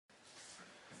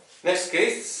Next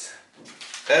case,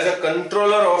 as a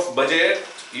controller of budget,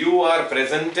 you are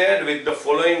presented with the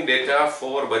following data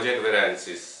for budget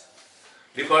variances.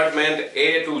 Department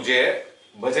A to J,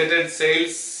 budgeted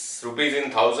sales rupees in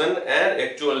 1000 and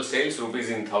actual sales rupees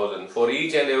in 1000 for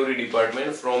each and every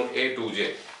department from A to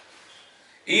J.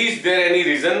 Is there any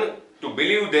reason to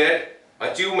believe that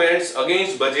achievements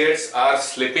against budgets are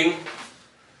slipping?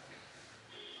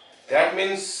 That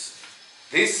means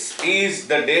this is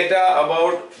the data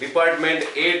about department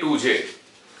A to J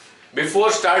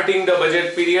before starting the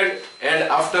budget period and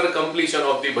after completion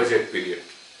of the budget period.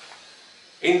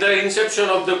 In the inception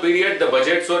of the period, the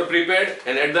budgets were prepared,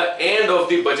 and at the end of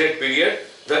the budget period,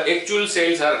 the actual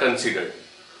sales are considered.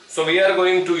 So we are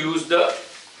going to use the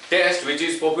test which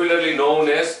is popularly known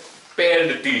as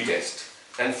paired T test.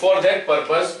 And for that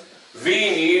purpose, we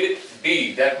need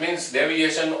D, that means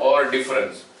deviation or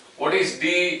difference. What is D?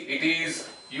 It is,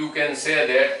 you can say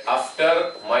that,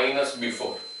 after minus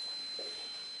before.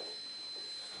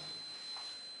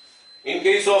 In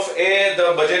case of A,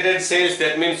 the budgeted sales,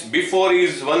 that means before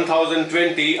is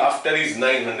 1020, after is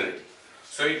 900.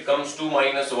 So it comes to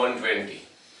minus 120.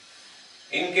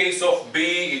 In case of B,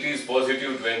 it is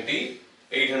positive 20,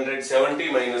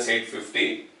 870 minus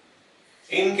 850.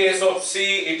 In case of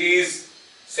C, it is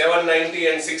 790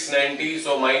 and 690,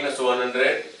 so minus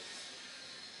 100.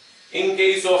 In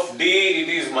case of D, it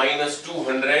is minus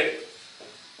 200.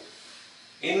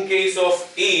 In case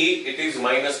of E, it is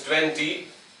minus 20.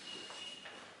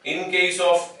 In case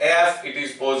of F, it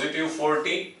is positive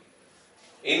 40.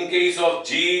 In case of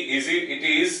G, it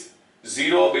is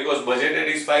 0 because budgeted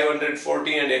is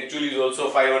 540 and actually is also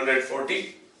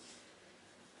 540.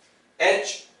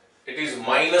 H, it is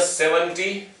minus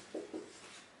 70.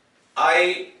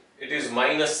 I, it is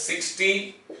minus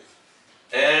 60.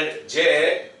 And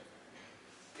J,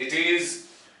 it is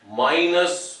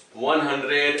minus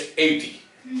 180.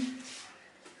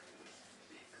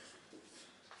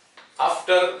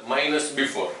 After minus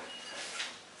before.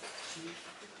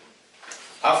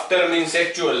 After means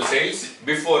actual sales,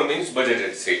 before means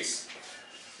budgeted sales.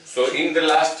 So in the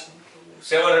last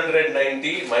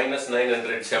 790 minus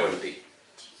 970.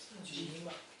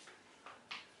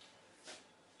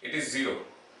 It is 0.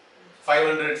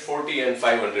 540 and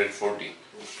 540.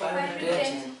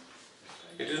 510.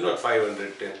 It is not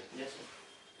 510. Yes, sir.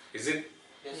 Is it?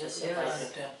 Yes, sir.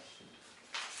 510.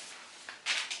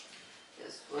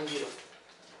 Yes, 10.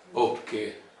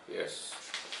 Okay, yes.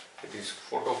 It is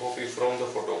photocopy from the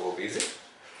photocopy, is it?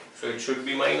 So it should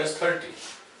be minus 30.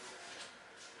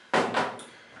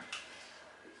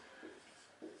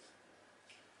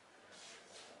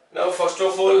 Now first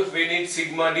of all, we need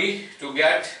sigma D to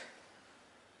get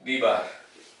D bar.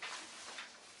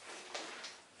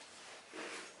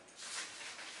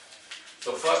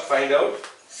 So first find out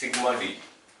sigma D.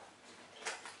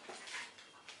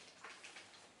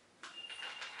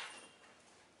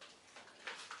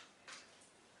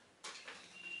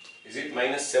 Is it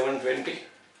minus 720?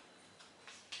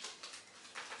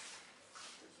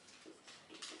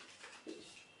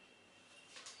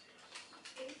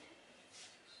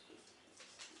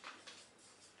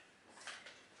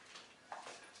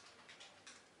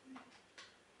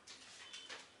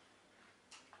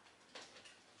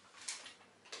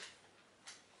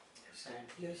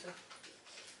 Yes, sir.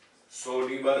 So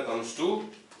D bar comes to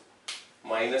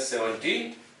minus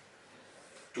 72.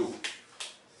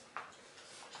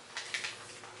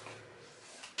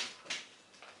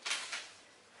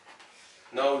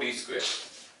 Now D square,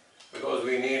 because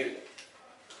we need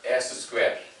S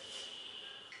square.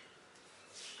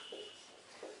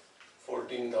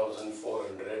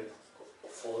 14,400,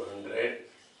 400,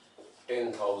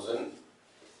 10,000,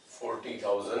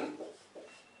 40,000,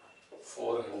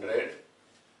 400,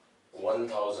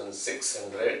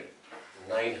 1,600,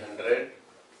 900,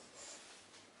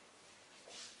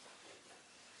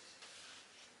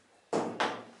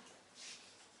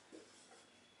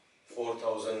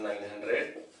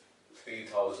 4,900,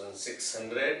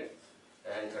 3,600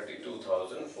 and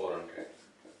 32,400.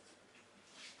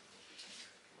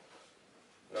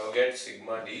 Now get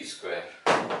sigma D square.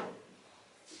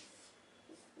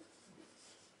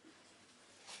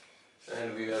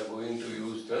 And we are going to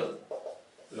use the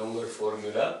longer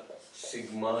formula,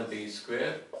 sigma D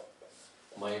square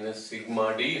minus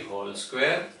sigma D whole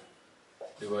square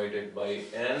divided by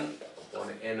n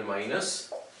upon n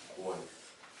minus 1.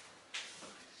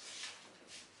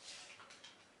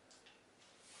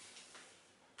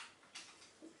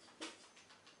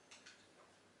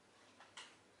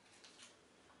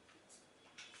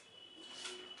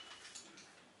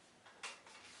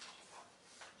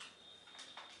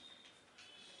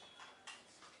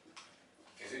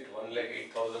 Is it 1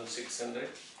 1,08,600.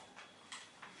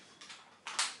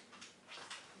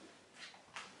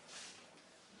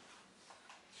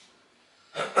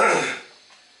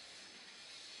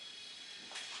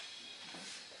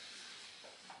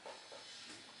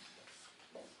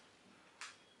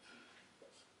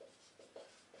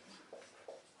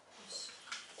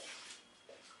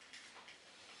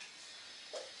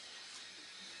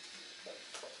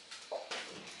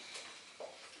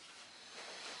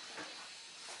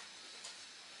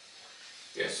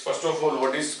 Yes, first of all,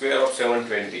 what is square of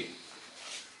 720?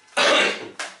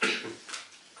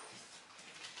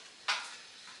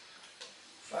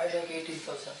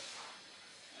 5,18,000.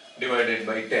 Divided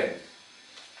by 10.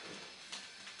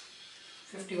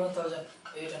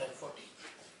 51,840.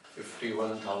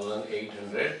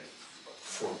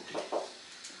 51,840.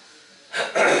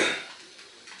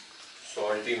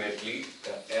 So ultimately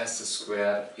the S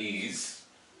square is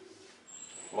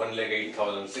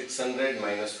 1,08,600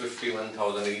 minus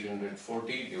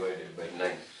 51,840 divided by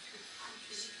 9.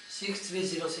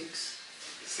 6306.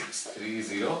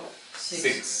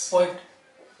 6306. Point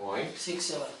Point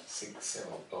 67.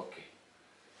 67. Okay.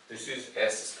 This is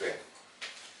S square.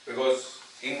 Because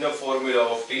in the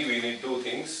formula of T we need two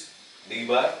things, D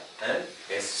bar and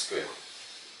S square.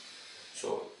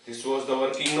 So this was the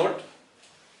working note,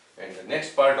 and the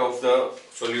next part of the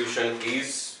solution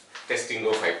is testing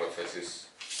of hypothesis.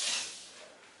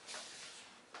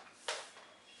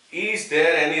 Is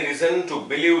there any reason to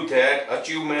believe that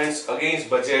achievements against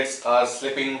budgets are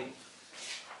slipping?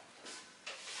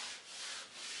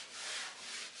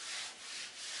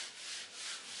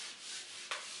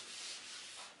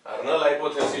 Our null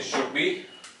hypothesis should be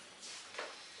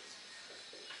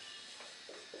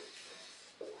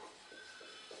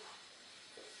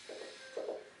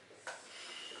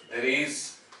there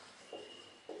is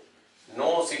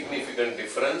no significant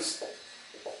difference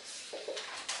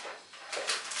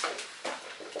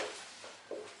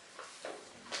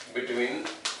between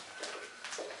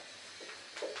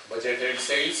budgeted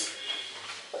sales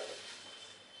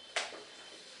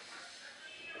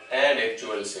and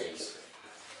actual sales.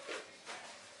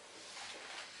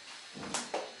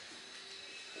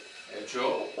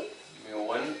 HO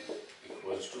mu1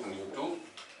 equals to mu2.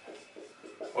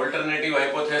 Alternative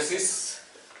hypothesis.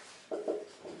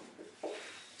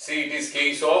 See, it is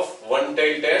case of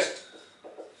one-tailed test.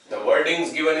 The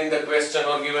wordings given in the question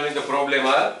or given in the problem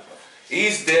are: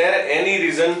 is there any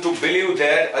reason to believe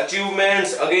that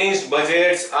achievements against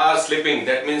budgets are slipping?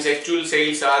 That means actual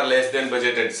sales are less than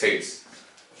budgeted sales.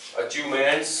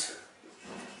 Achievements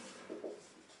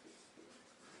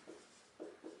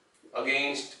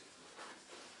against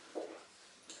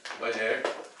budget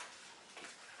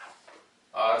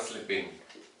are slipping.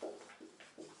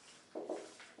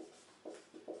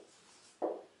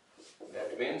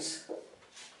 That means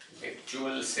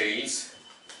actual sales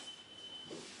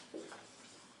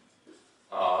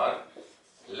are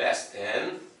less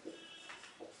than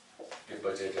the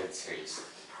budgeted sales.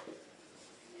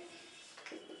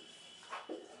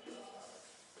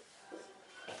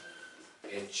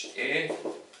 HA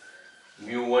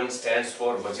mu1 stands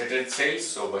for budgeted sales,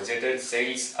 so budgeted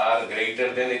sales are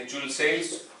greater than actual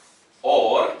sales,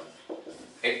 or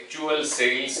actual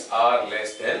sales are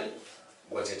less than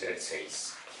budgeted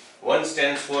sales. 1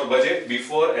 stands for budget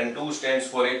before and 2 stands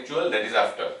for actual, that is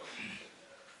after.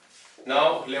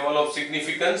 Now level of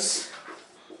significance.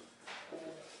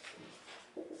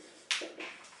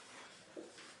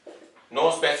 No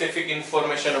specific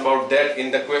information about that in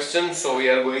the question, so we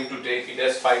are going to take it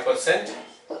as 5%.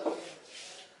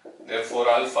 Therefore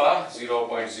alpha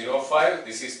 0.05.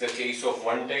 This is the case of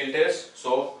one-tailed test,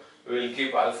 so we will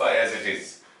keep alpha as it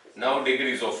is. Now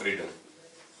degrees of freedom.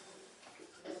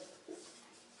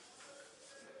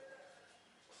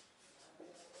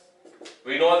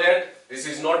 We know that this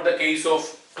is not the case of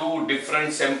two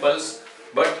different samples,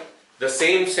 but the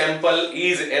same sample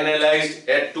is analyzed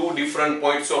at two different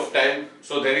points of time.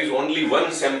 So there is only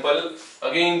one sample.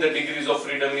 Again the degrees of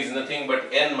freedom is nothing but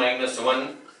n minus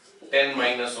 1. 10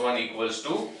 minus 1 equals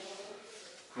to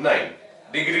 9.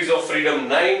 Degrees of freedom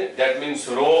 9, that means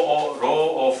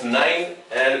row of 9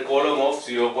 and column of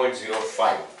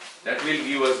 0.05. That will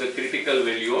give us the critical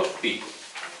value of T.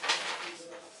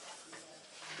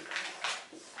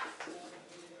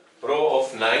 Row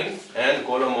of 9 and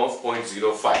column of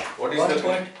 0.05. What is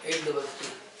 1.833.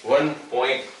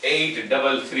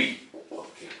 1.833.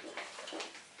 Okay.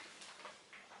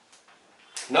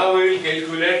 Now we will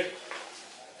calculate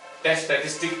test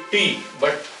statistic T,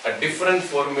 but a different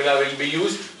formula will be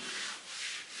used.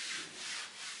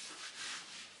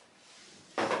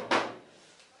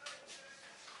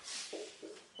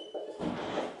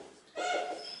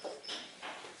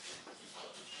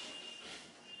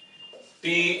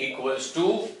 T equals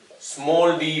to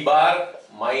small d bar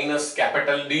minus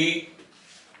capital D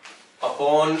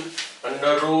upon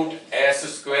under root S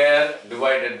square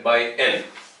divided by N.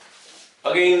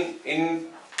 Again, in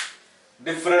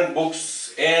different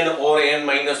books, N or N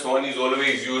minus 1 is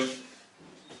always used.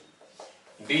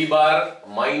 D bar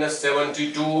minus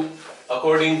 72.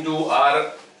 According to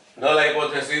our null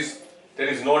hypothesis, there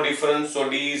is no difference, so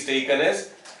D is taken as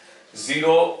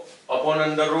 0 upon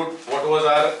under root. What was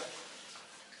our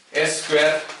S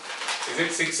square? Is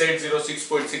it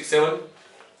 6806.67?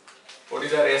 What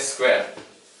is our S square?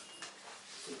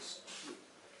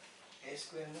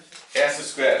 S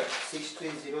square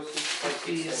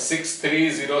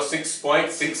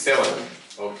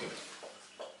 6306.67. Okay.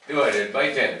 Divided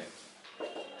by 10.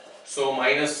 So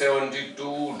minus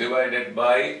 72 divided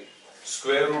by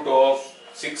square root of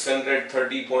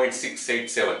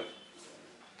 630.687.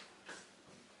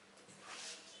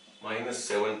 Minus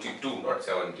 72, not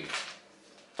 70.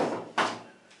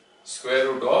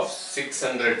 Square root of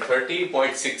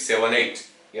 630.678.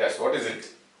 Yes, what is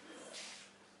it?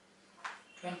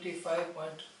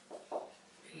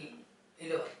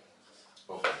 25.11.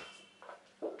 Okay.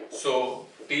 So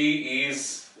T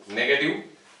is negative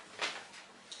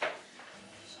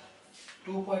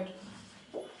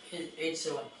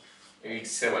 2.87.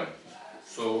 87.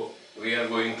 So we are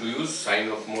going to use sign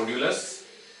of modulus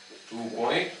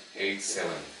 2.87.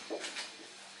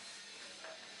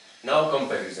 Now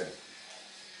comparison.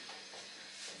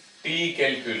 T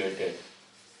calculated,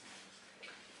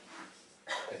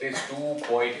 that is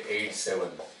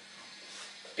 2.87.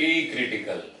 T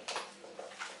critical,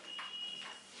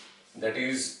 that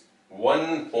is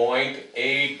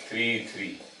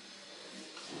 1.833.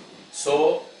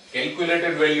 So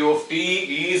calculated value of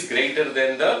T is greater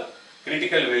than the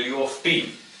critical value of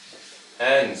T.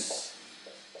 Hence,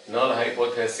 null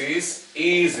hypothesis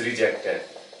is rejected.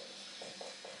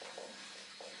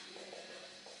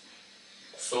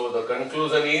 So the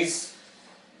conclusion is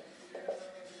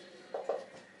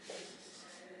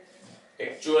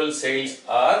actual sales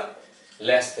are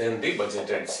less than the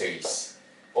budgeted sales,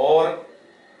 or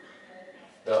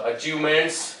the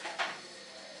achievements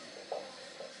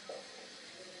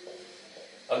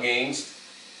against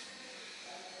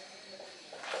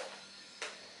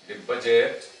the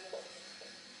budget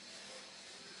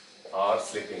are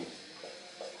slipping,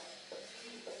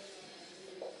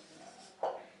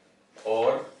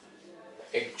 or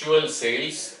actual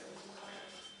sales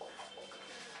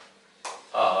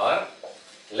are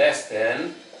less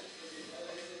than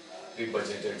the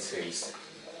budgeted sales.